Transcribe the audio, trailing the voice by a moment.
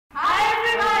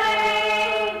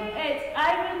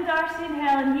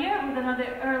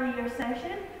another earlier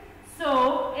session.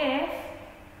 So if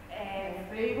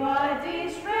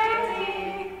everybody's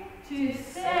ready to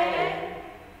say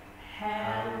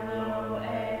hello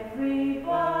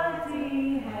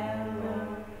everybody,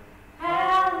 hello,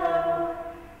 hello,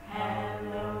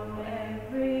 hello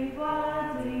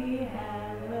everybody,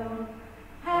 hello,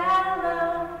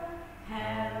 hello,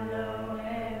 hello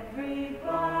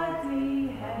everybody,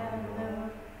 hello,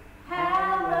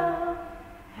 hello,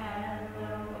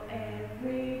 hello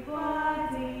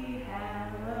everybody,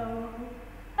 hello,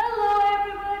 hello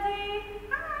everybody.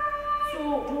 Hi. So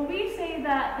when we say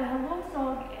that the hello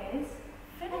song is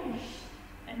finished,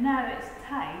 and now it's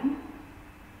time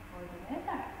for the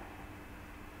weather.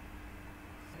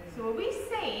 So when we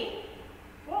say,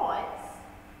 what's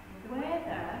the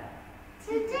weather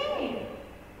today?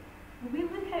 When we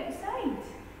look outside,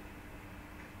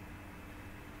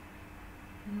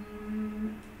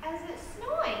 Is it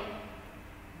snowing?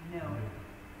 no,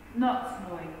 not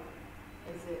snowing.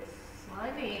 Is it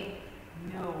sunny?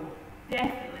 No,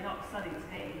 definitely not sunny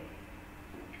today.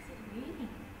 Is it raining?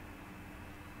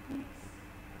 Yes,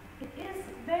 it is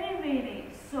very rainy.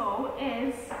 So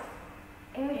is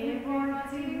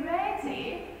everybody ready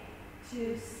to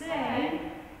say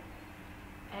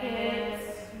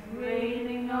it's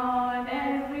raining on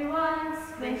everyone?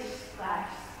 Splish, splash,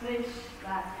 splish,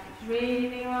 splash. It's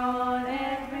raining on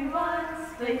everyone.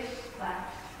 Splish, splash,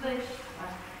 splish,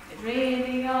 splash. It's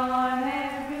raining on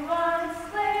everyone.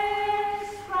 Splish,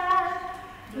 splash.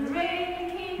 The rain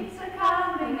keeps a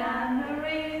coming and the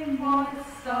rain won't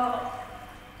stop.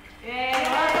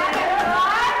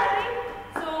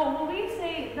 So when we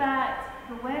say that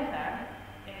the weather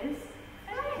is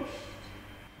finished,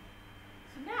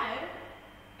 So now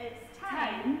it's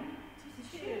time to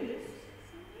choose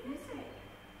some music.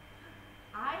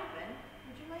 Ivan,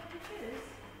 would you like to choose?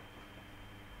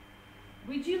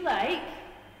 would you like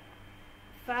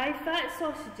 5 fat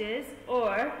sausages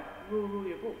or row row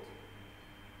your boat?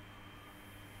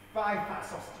 5 fat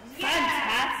sausages.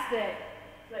 Fantastic!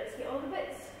 Let's get all the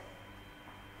bits.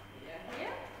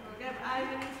 Here. We'll give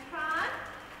Ivan his pan.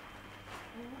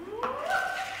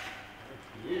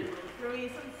 Throw you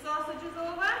some sausages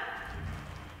over.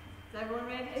 Is everyone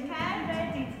ready to Are you count?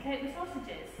 ready to count the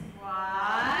sausages?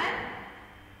 1,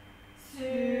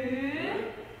 2,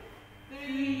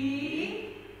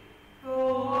 3, 4,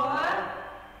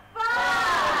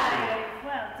 5.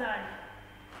 Well done.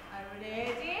 Are we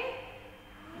ready?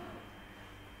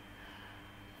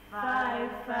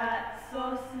 5 fat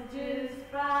sausages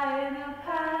fry in a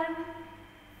pan.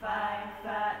 5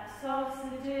 fat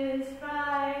sausages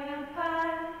fry in a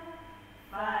pan.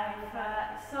 5 fat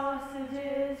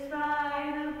sausages fry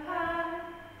in a pan.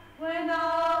 When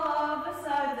all of a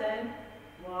sudden,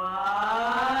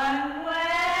 one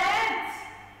went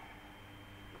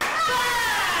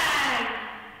bang!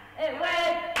 It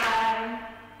went bang,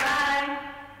 bang,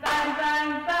 bang, bang,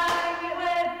 bang. It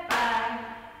went bang,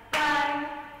 bang,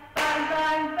 bang,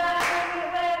 bang, bang. It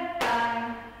went bang,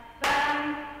 bang,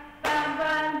 bang,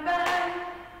 bang, bang.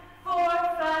 4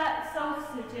 fat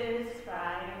sausages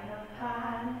fried in a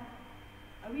pan.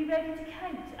 Are we ready to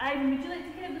count? Ivan, would you like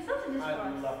to count the sausages I'd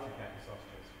first? love to count the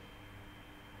sausages.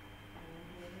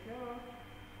 Here we go.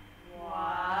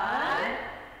 1,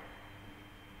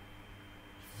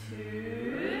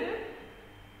 2,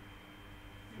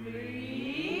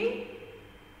 3,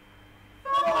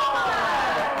 4.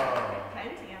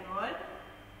 Counting everyone.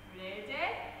 Ready?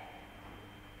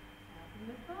 Open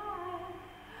the pan.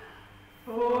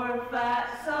 4 fat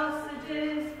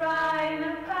sausages fry in a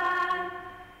pan.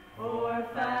 4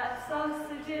 fat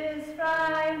sausages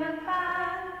fry in a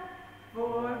pan.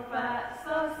 4 fat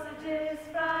sausages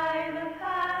fry in a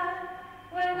pan.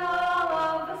 When all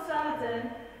of a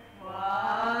sudden,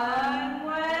 one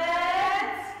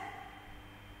went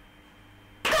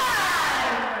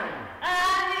bang!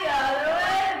 And the other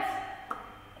went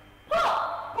pop!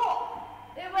 Pop!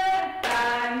 It went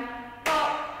bang!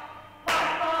 Pop! Pop,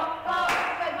 pop, pop!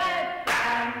 It went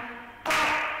bang!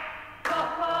 Pop! Pop,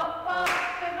 pop, pop!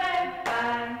 It went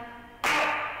bang!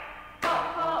 Pop! Pop,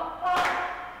 pop, pop!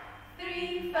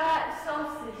 3 fat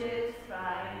sausages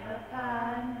fried in a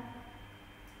pan.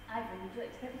 Ivan, would you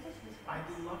like to count the sausages first? I'd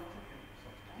love to count the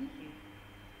sausages. Thank you.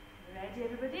 Ready,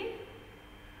 everybody?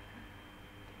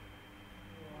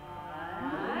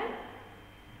 1,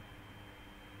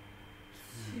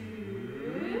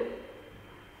 2,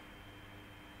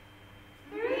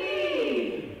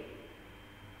 3.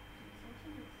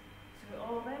 So we're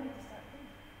all ready to start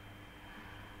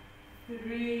playing.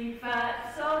 3 fat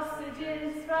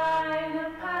sausages fried in a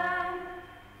pan.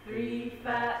 3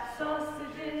 fat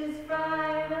sausages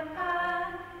fried in a pan.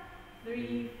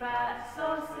 3 fat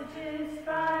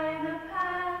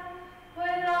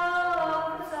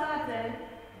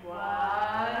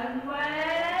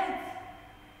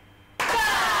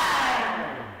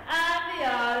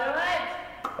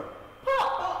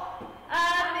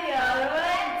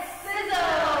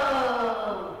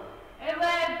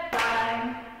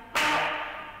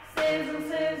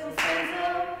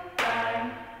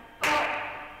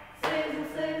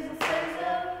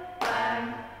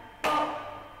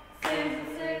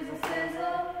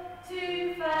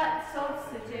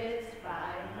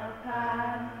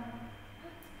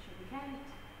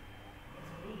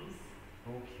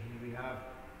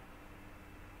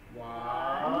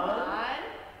One.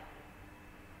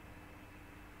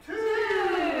 2. 2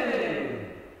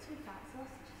 fat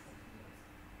sausages.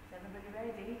 Is everybody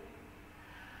ready?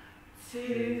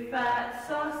 2 fat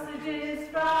sausages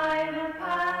fried in a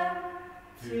pan.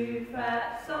 2 fat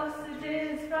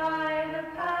sausages fried in a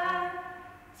pan.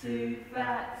 2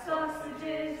 fat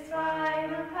sausages fried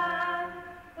in a pan.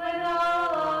 When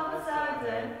all of a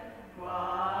sudden,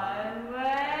 one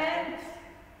went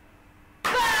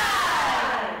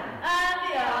bang! And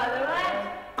the other went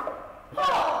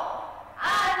pop!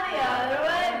 And the other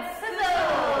went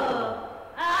sizzle!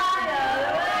 And the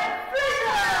other went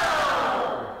frizzle!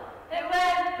 It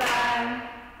went bang,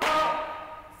 pop,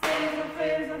 sizzle,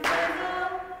 frizzle, frizzle,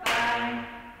 bang,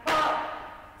 pop,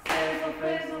 sizzle,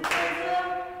 frizzle, frizzle,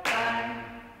 bang,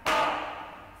 pop,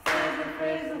 sizzle,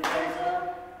 frizzle, frizzle,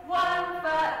 1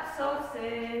 fat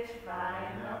sausage fried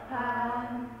in a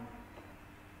pan.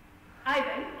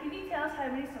 Ivan, can you tell us how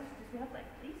many sausages we have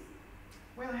left, please?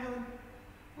 Well, Helen,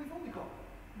 we've only got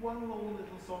one long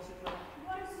little sausage left.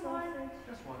 Just one.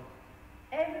 Just one.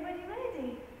 Everybody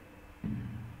ready?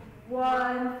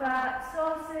 1 fat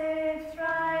sausage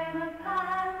fried in a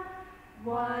pan.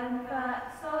 1 fat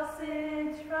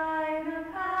sausage fried in a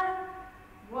pan.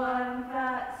 1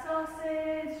 fat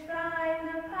sausage fried in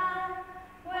a pan.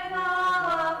 When all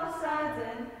of a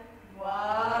sudden,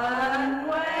 one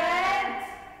went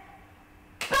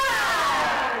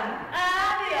bang!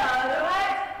 And the other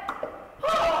went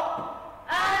pop!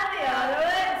 And the other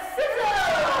went sizzle!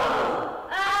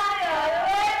 And the other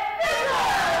went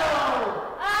fizzle!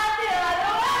 And the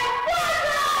other went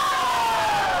fizzle!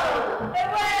 It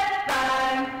went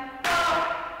bang, pop,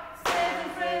 sizzle,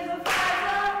 frizzle,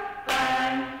 frazzle,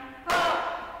 bang, pop,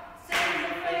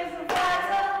 sizzle, frizzle,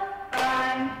 frazzle,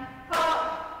 bang, pop,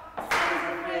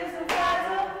 sizzle, frizzle,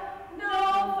 frazzle. No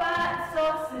fat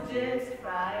sausages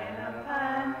fried in a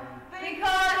pan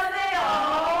because they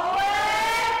all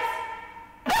went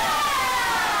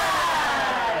bang!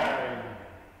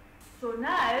 So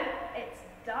now it's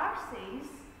Darcy's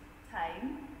time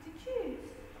to choose.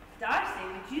 Darcy,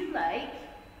 would you like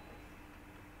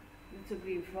Little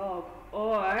Green Frog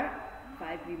or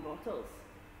 5 green bottles?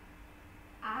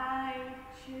 I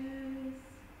choose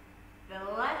the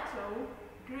little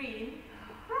green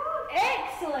frog.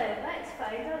 Excellent! Let's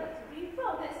find our Little Green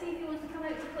Frog. Let's see if he wants to come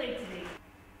out to play today.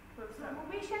 What's that? Will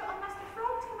we shout on Mr.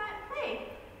 Frog to come out and play?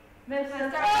 Mr.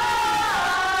 Mr.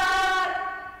 Frog!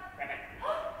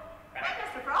 Hi,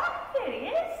 Mr. Frog. There he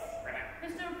is.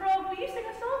 Mr. Frog, will you sing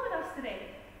a song with us today?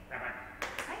 I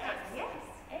guess yes.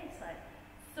 Excellent.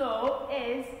 So,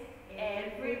 is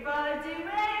everybody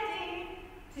ready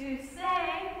to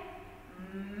sing?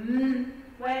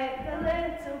 Went the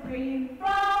little green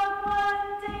frog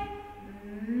one day.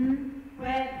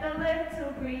 Went the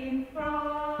little green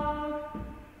frog.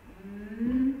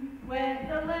 Went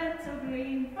the little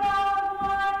green frog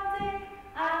one day,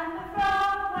 and the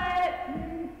frog went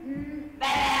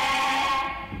bah.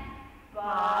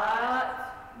 But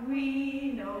we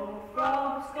know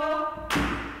frogs go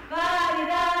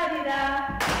la-di-da-di-da,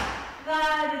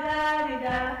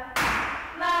 la-di-da-di-da,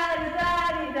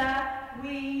 la-di-da-di-da.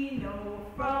 We know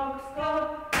frogs go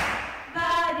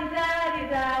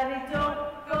la-di-da-di-da, they don't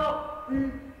go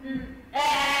eh.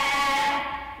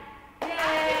 Thank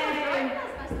you for joining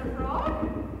us, Mr. Frog.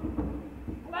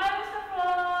 Bye, Mr.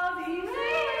 Frog. See you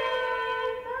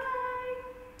soon. Bye.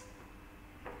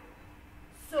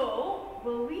 So,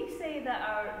 will we say that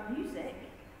our music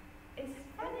is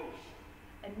finished?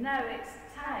 And now it's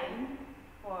time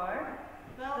for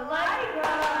the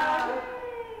Lycra.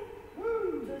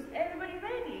 Woo! So is everybody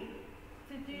ready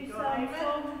to do some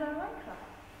songs with our Lycra?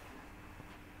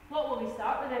 What will we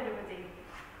start with, everybody?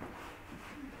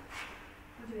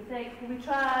 What do we think? Will we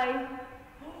try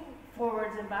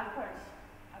forwards and backwards?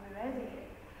 Are we ready?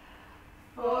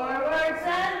 Forwards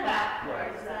and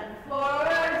backwards and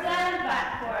forwards and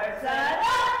backwards and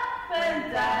up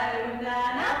and down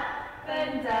and up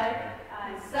and down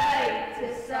and side to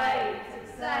side to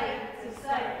side to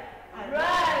side and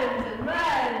round and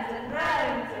round and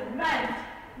round and round,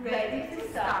 ready to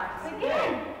start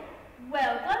again.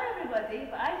 Well done, everybody,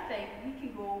 but I think we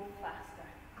can go faster.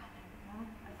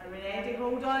 Are we ready?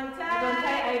 Hold on tight. Hold on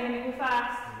tight, I'm going to go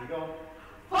fast. Here we go.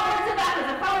 Forwards and backwards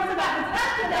and forwards and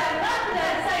backwards and up and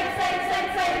down, side, side, side,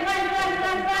 side, round, round,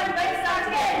 round, round, right, start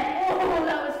again. Oh,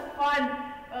 that was fun.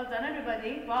 Well done,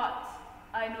 everybody, but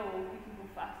I know we can go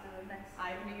faster than this.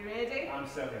 Ivan, are you ready? I'm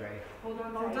certainly ready. Hold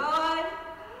on Hold tight. on.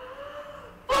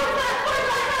 Forwards back,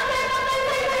 forwards back, up, down, up, down, side, side,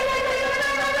 side, side, round,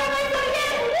 round, round, right, start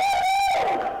again.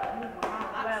 Woo!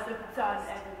 Wow, Well that's done,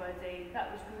 everybody.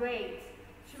 That was great.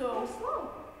 So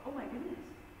slow. Oh my goodness.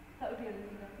 That would be a really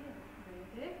good idea.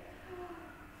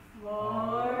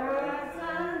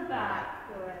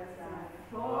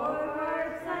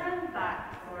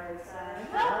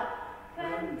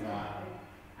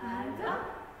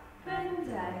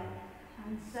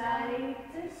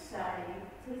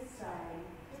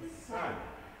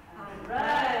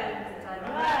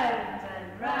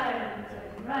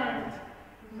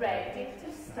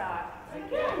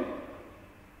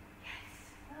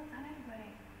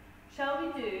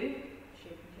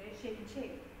 shake and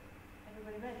shake.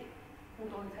 Everybody ready?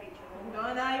 Hold on tight, children.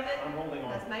 Hold on, Ivan. I'm holding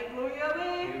on. This might blow you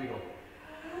away. Here we go.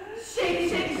 Shake,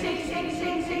 shake, shake, shake,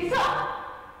 shake, shake, stop!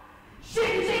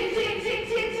 Shake, shake, shake, shake,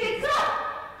 shake, shake, stop!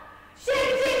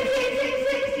 Shake, shake, shake, shake,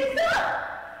 shake, shake, stop!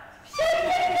 Shake,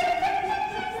 shake, shake, shake, shake,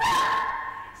 shake, stop!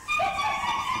 Shake, shake,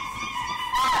 shake, shake, shake, shake,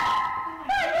 stop!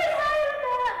 Can't get higher than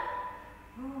that!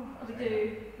 What do we do?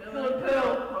 Pull and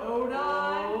pull. Hold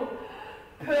on.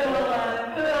 Pull and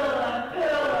pull and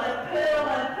pull and pull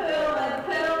and pull and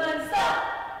pull and stop!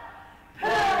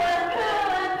 Pull and pull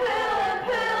and pull and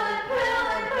pull and pull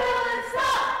and pull and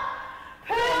stop!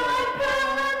 Pull and pull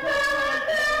and pull and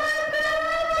pull and pull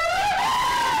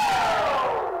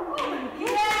and pull!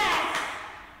 Yes!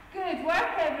 Good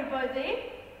work, everybody.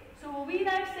 So will we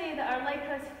now say that our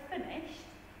Lycra is finished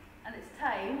and it's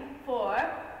time for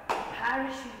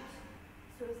parachute.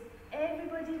 So is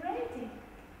everybody ready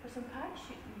for some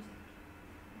parachute music?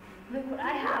 Look what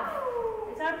I have.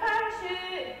 It's our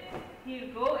parachute. Here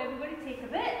you go. Everybody take a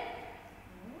bit.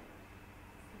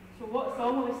 So what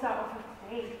song will we start off with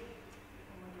today?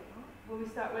 Will we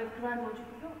start with Grand Old Duke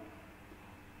of York?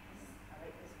 Yes, I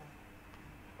like this one.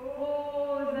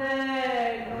 Oh, the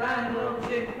Grand Old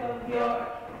Duke of York.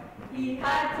 He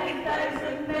had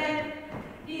 10,000 men.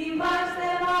 He marched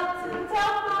them up to the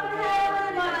top of the hill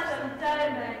and marched them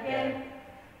down again.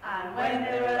 And when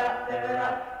they were up, they were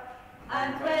up.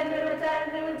 And when they were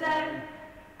down, they were down.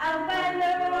 And when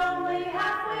they were only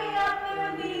halfway up, they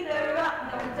were neither up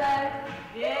nor down.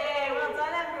 Yay, well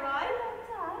done, everyone. Well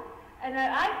done. And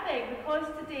now I think because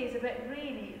today is a bit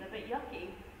rainy and a bit yucky,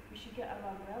 we should get our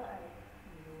umbrella out.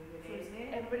 So is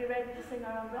everybody ready to sing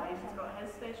our umbrella Ivan's song? got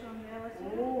his special umbrella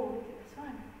too. Oh, look at this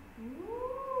one.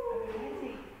 Ooh. Are we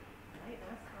ready? Right,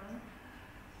 that's fun.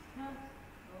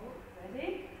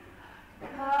 Ready?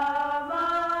 Come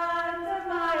under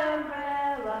my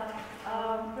umbrella,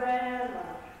 umbrella,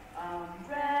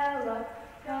 umbrella.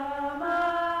 Come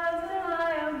under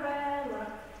my umbrella.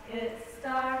 It's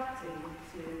starting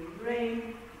to rain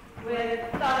with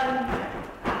thunder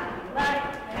and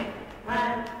lightning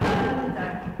and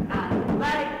thunder and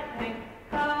lightning.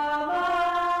 Come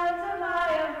under my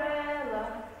umbrella.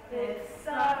 It's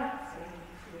starting to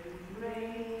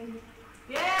rain.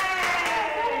 Yay!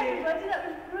 Everybody, that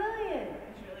was brilliant.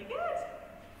 That's really good.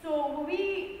 So will we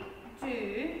do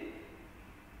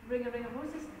Ring a Ring of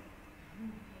Roses?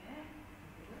 Yeah.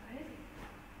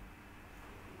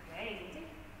 Ready?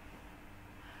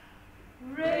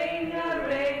 Ring a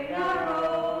ring of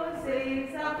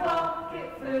roses, a pocket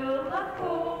full of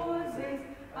posies.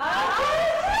 I'll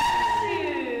kiss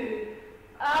you,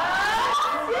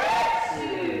 I'll kiss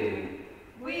you.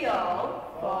 We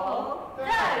all fall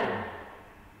down,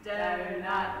 down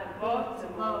at the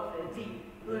bottom of the deep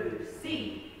blue sea,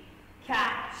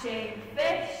 catching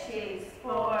fishes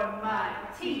for my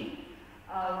tea.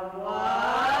 A 1,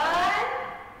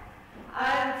 a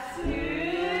 2,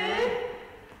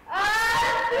 a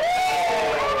 3.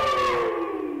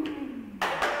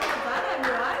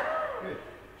 Good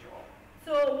job.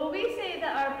 So will we say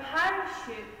that our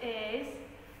parachute is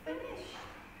finished?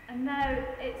 And now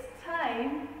it's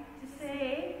time to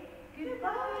say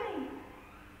goodbye.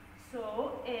 So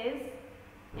is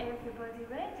everybody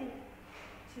ready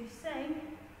to sing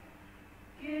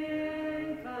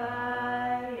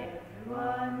goodbye,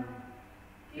 everyone?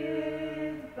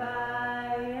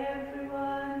 Goodbye,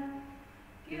 everyone.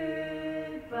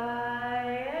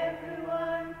 Goodbye,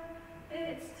 everyone.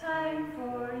 It's time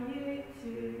for you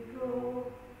to go.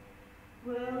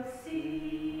 We'll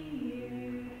see